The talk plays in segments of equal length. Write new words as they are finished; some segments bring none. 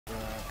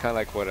Kind of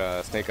like what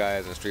Snake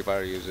Eyes and Street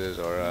Fighter uses,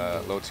 or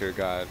Low Tier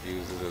God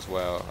uses as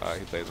well.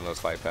 He plays on those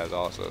fight pads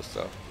also.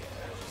 So. Yeah,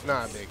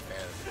 not a big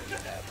fan of the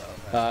D-pad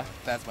though.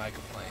 That's my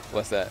complaint.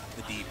 What's that?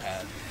 The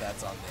D-pad.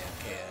 That's on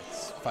the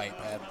MKX fight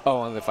pad. Oh,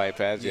 on the fight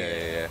pads?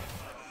 Yeah.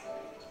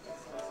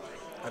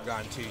 I've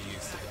gotten too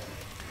used to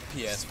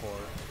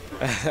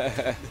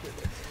PS4.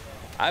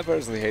 I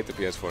personally hate the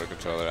PS4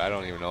 controller. I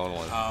don't even own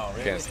one. Oh,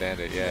 really? Can't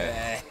stand it,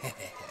 yeah.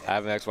 I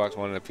have an Xbox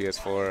One and a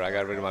PS4. I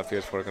got rid of my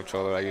PS4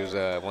 controller. I use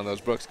one of those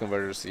Brooks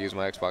converters to use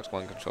my Xbox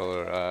One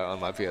controller on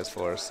my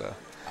PS4, so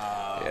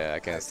yeah, I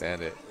can't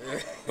stand it.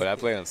 But I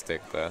play on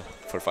stick, though,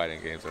 for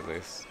fighting games at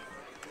least.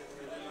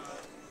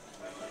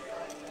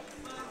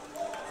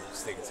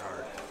 Stick is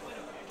hard.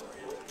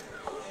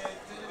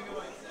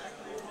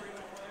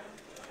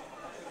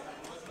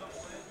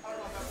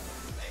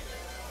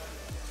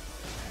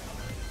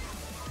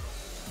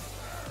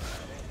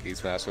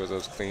 Geesemaster with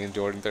those clean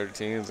Jordan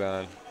 13s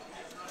on.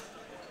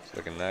 It's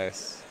looking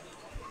nice.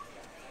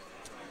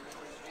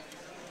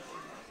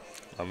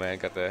 My man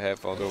got the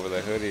headphones over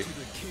the hoodie.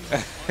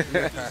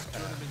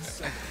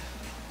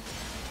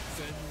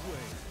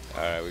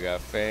 Alright, we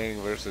got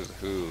Feng versus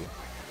who?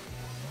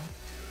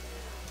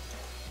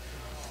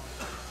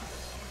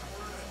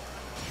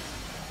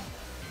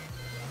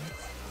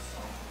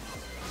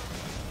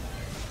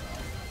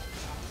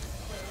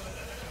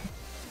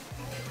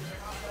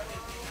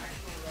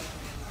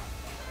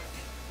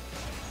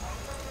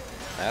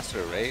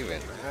 Master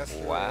Raven.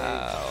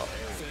 Wow.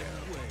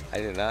 I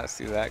did not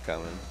see that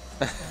coming.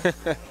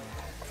 Finally,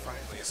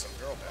 some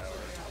girl power.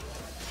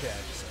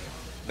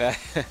 Yeah,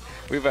 just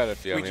We've had a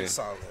few. we just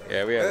saw that.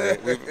 Yeah,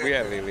 we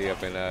had Lily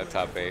up in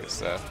top 8.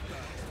 So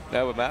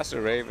no, but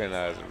Master Raven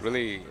is a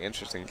really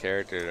interesting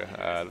character.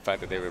 The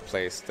fact that they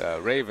replaced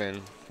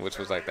Raven, which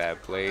was like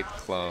that Blade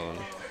clone,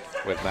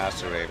 with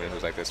Master Raven,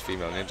 who's like this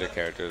female ninja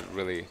character, is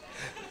really,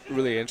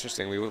 really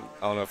interesting. I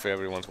don't know if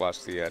everyone's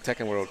watched the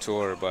Tekken World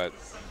Tour, but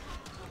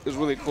it was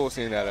really cool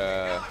seeing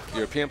that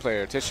European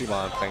player,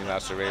 Tishimon, playing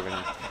Master Raven,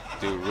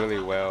 do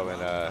really well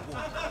and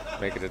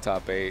make it to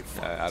top 8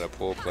 out of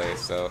pool play.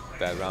 So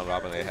that round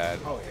robin they had.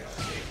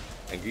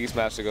 And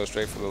Geesemaster goes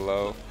straight for the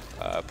low,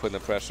 putting the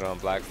pressure on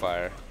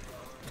BlackFyre.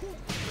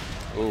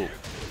 Ooh,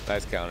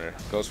 nice counter.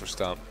 Goes for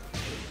stump.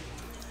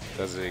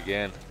 Does it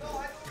again.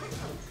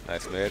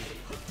 Nice mid.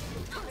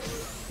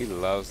 He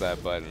loves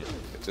that button.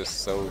 It's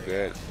just so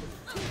good.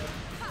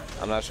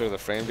 I'm not sure the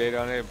frame data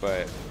on it,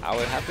 but I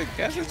would have to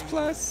guess it's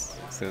plus,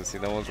 since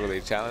no one's really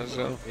challenged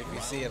him. If you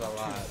see it a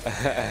lot,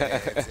 yeah,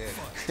 it's it.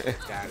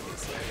 It's gotta be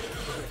seen.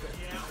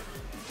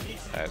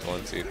 That's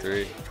 1, 2,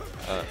 3.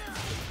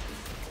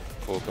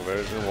 Full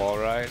conversion, wall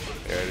ride.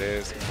 There it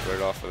is.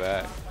 Convert off of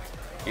that.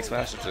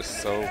 Geesemaster's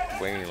just so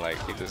clean, like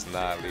he does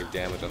not leave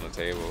damage on the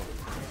table.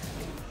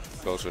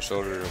 Goes for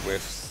shoulder,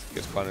 whiffs,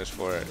 gets punished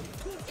for it.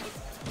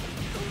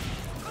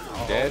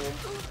 Dead?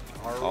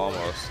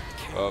 Almost.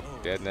 Oh,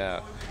 dead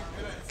now.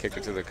 Kick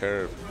it to the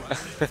curb.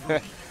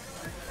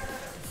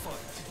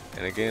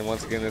 And again,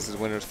 once again, this is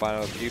winners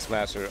finals.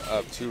 Geesemaster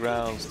up 2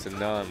 rounds to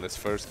none this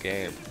first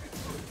game.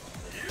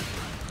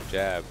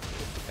 Jab,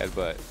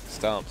 headbutt,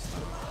 stomp.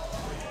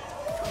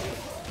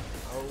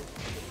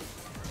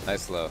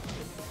 Nice low.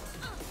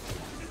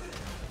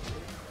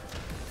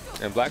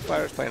 And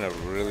BlackFyre is playing a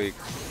really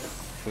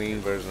clean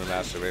version of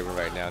Master Raven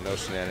right now. No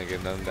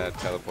shenanigans, none of that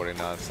teleporting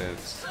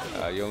nonsense.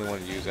 You only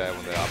want to use that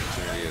when the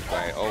opportunity is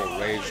right. Oh,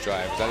 Rage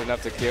Drive. Is that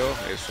enough to kill?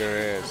 It sure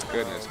is.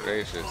 Goodness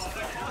gracious.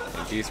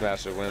 And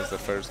Geesemaster wins the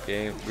first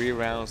game, 3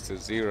 rounds to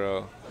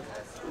 0.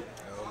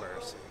 No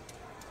mercy.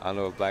 I don't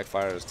know if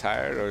BlackFyre is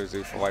tired or is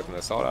he from wiping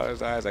the salt out of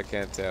his eyes. I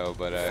can't tell.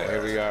 But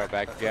here we are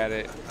back at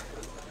it.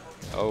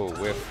 Oh,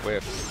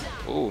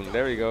 whiff. Ooh,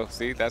 there we go.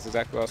 See, that's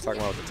exactly what I was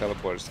talking about with the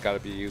teleport. It's got to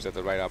be used at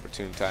the right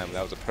opportune time.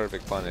 That was a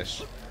perfect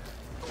punish.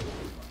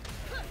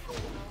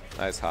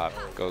 Nice hop.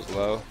 Goes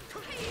low.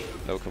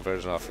 No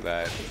conversion off of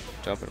that.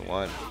 Jumping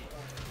 1.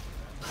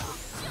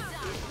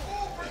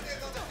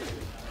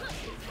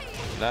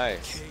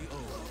 Nice.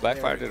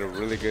 BlackFyre did a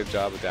really good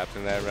job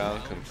adapting that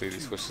round. Completely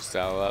switched the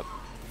style up.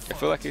 I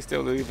feel like he's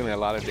still leaving a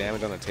lot of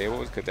damage on the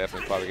table. Could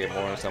definitely probably get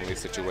more in some of these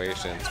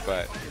situations,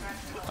 but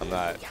I'm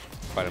not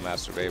quite a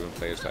Master Raven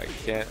player, so I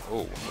can't.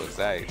 Oh, what was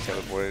that? He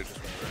teleported.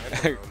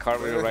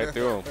 Cartwheel right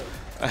through him.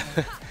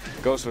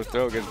 Goes for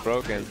throw, gets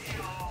broken.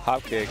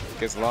 Hop kick,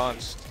 gets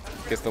launched.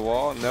 Gets the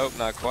wall. Nope,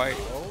 not quite.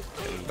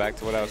 And back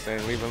to what I was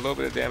saying, leaving a little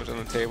bit of damage on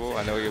the table.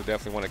 I know you'll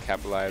definitely want to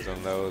capitalize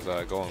on those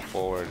going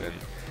forward, and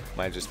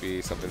might just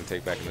be something to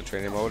take back in the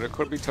training mode. It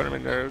could be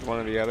tournament nerves, one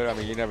or the other. I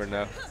mean, you never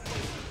know.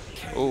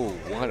 Ooh,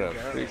 what a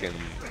freaking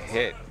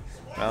hit.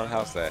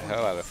 Roundhouse the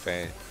hell out of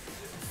Feng.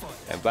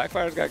 And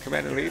BlackFyre's got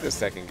command and lead the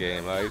second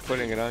game. He's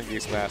putting it on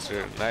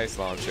Geesemaster. Nice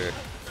launcher.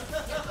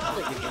 I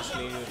think he just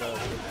needed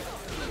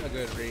a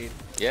good read.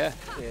 Yeah.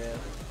 Yeah.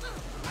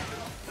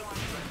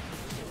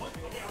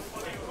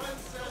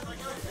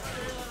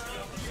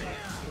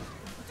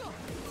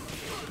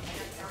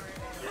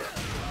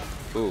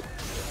 Ooh.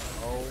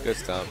 Good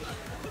stump.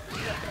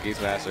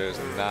 Geesemaster is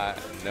not,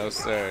 no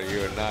sir,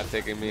 you are not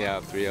taking me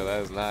out, 3-0.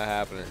 That is not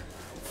happening.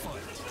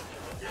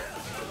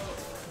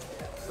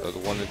 So the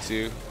 1 to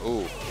 2.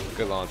 Ooh,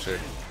 good launcher.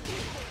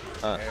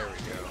 There we go.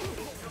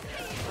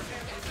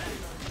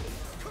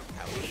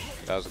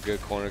 That was a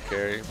good corner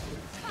carry.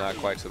 Not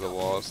quite to the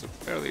wall. It's a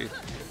fairly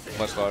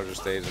much larger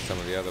stage than some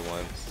of the other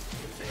ones.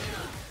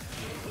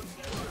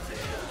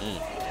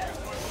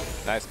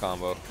 Nice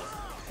combo.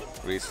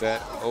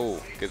 Reset. Oh,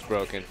 gets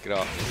broken. Get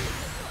off.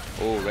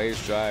 Oh,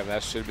 raised drive.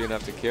 That should be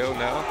enough to kill.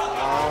 No?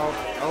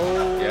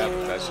 Oh.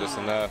 Yep, that's just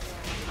enough.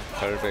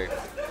 Perfect.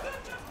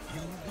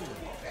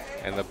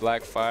 And the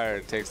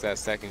TheBlackfyre takes that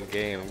second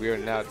game. We are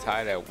now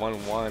tied at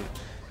 1-1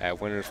 at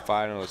winners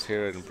finals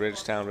here in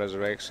Bridgetown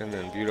Resurrection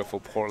in beautiful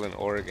Portland,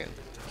 Oregon.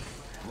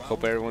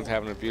 Hope everyone's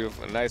having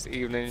a nice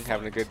evening,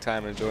 having a good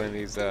time enjoying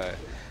these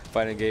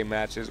fighting game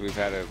matches. We've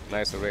had a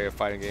nice array of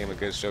fighting game, a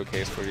good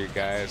showcase for you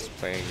guys,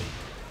 playing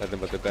nothing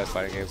but the best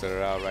fighting games that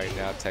are out right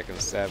now. Tekken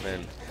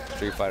 7,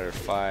 Street Fighter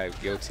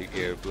 5, Guilty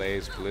Gear,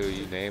 Blaze Blue,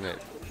 you name it.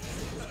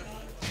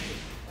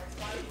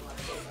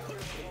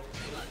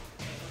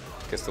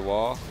 Gets the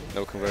wall,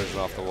 no conversion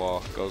off the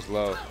wall. Goes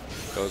low,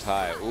 goes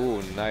high.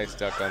 Ooh, nice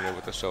duck under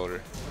with the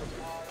shoulder.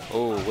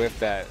 Ooh, with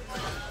that.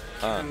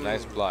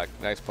 Nice block,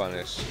 nice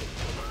punish.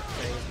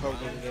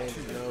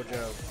 No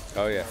joke.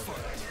 Oh yeah.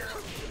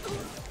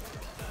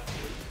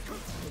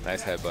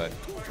 Nice headbutt.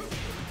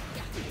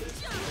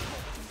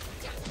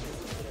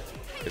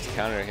 Gets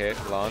counter hit,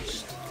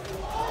 launched.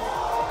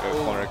 Good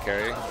corner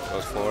carry,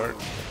 goes forward.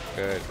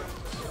 Good.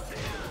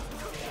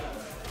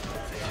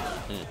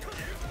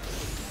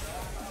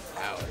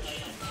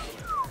 Ouch.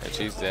 And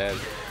she's dead.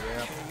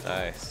 Yeah.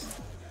 Nice.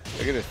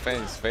 Look at his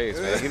Feng's face,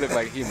 man. He looked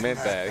like he meant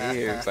that.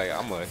 He was like,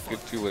 I'm gonna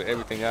get you with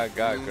everything I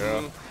got,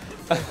 girl.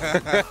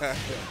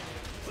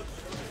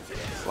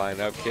 Flying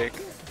up kick.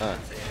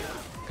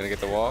 Gonna get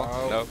the wall?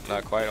 Oh. Nope,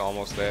 not quite.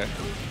 Almost there.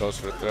 Goes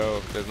for the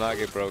throw. Does not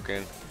get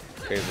broken.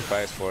 Pays the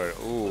price for it.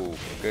 Ooh,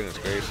 goodness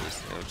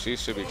gracious. And she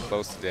should be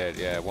close to dead.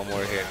 Yeah, one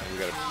more hit. And we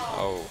gotta.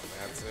 Oh,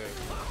 That's it.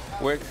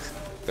 quick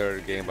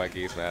third game by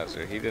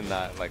Geesemaster. He did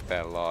not like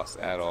that loss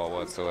at all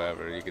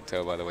whatsoever. You could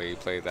tell by the way he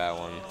played that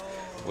one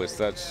with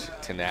such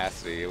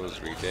tenacity. It was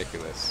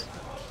ridiculous.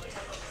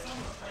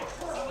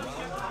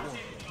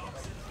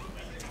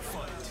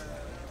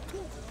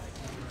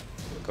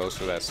 Goes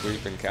for that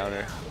sweep and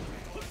counter.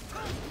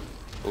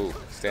 Ooh,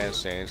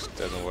 stance change.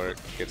 Doesn't work.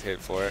 Gets hit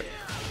for it.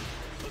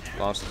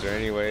 Launches her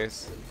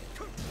anyways.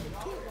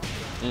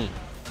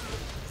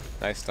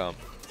 Nice stomp.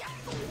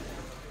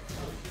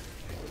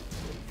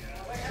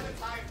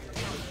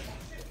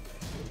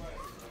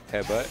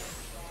 Headbutt.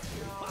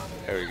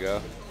 There we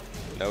go.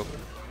 Nope.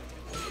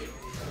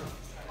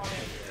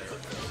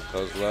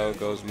 Goes low,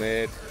 goes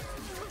mid.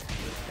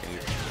 And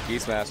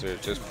Geesemaster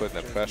is just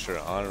putting the pressure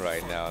on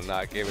right now,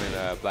 not giving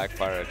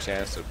TheBlackfyre a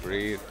chance to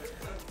breathe.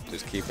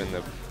 Just keeping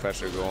the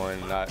pressure going,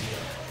 not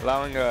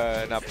allowing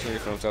an opportunity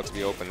for himself to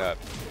be opened up.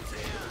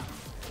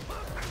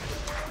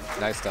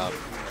 Nice stomp.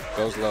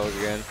 Goes low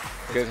again.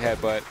 Good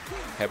headbutt.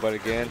 Headbutt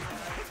again.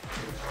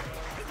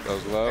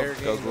 Goes low,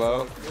 goes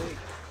low.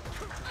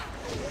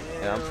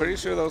 And I'm pretty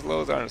sure those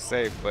lows aren't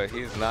safe, but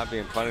he's not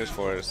being punished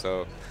for it.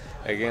 So,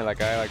 again, like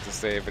I like to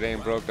say, if it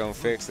ain't broke, don't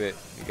fix it.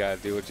 You gotta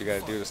do what you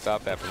gotta do to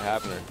stop that from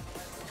happening.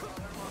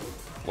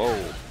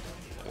 Whoa.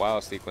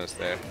 Wild sequence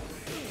there.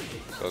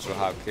 Goes for a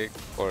hop kick,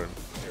 or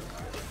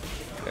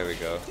there we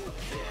go.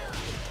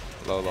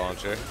 Low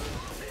launcher.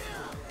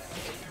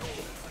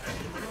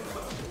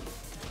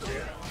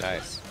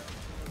 Nice.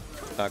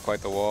 Not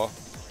quite the wall.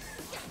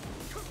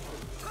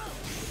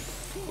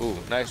 Ooh,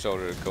 nice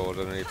shoulder to go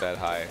underneath that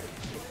high.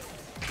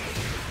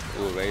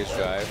 Ooh, raised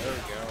drive. There we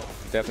go.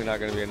 Definitely not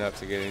going to be enough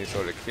to get any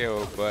sort of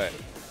kill, but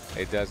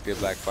it does get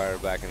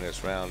TheBlackfyre back in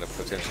this round to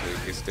potentially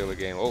get still a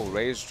game. Oh,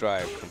 raised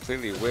drive,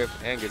 completely whipped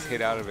and gets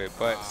hit out of it,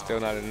 but still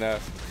not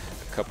enough.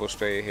 A couple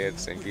straight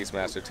hits and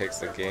Geesemaster takes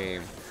the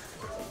game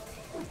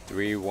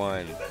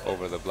 3-1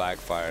 over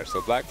TheBlackfyre.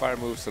 So TheBlackfyre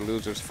moves to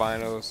losers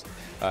finals.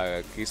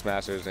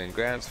 Geesemaster's in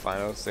grands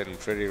finals, sitting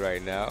pretty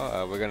right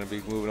now. We're going to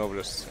be moving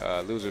over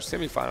to losers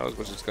semifinals,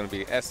 which is going to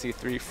be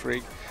SC3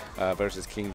 Freak versus King